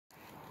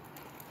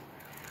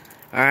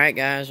Alright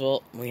guys,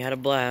 well, we had a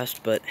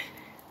blast, but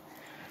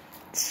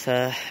it's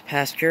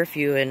past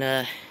curfew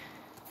and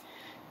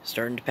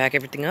starting to pack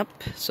everything up.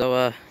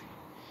 So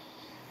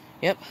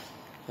yep,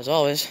 as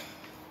always,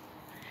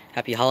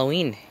 happy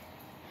Halloween.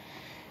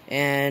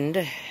 And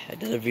I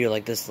did a video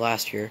like this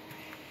last year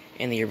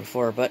and the year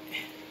before, but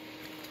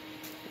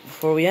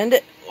before we end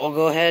it, we'll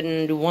go ahead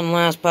and do one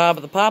last pop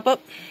of the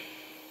pop-up.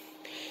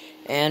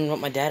 And what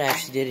my dad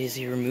actually did is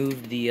he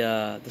removed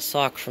the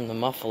sock from the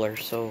muffler,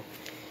 so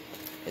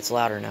it's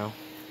louder now.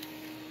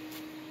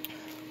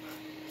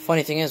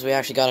 Funny thing is, we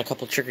actually got a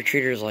couple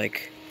trick-or-treaters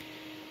like,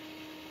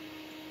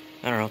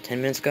 I don't know,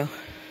 10 minutes ago.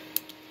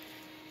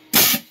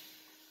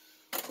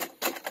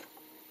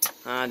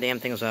 Damn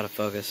thing was out of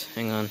focus.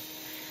 Hang on.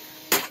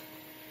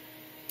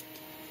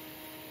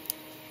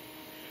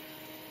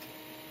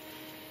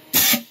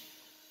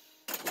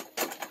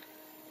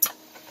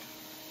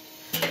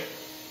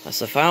 That's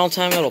the final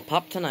time it'll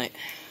pop tonight.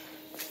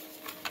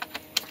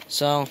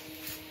 So,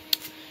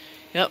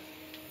 yep.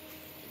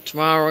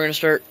 Tomorrow we're gonna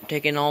start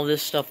taking all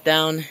this stuff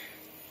down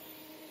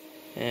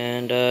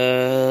and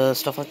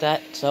stuff like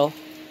that. So,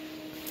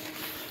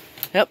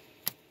 yep.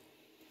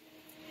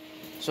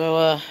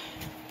 So,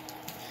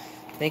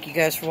 thank you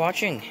guys for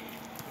watching,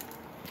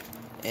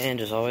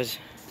 and as always,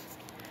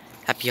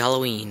 happy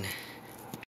Halloween.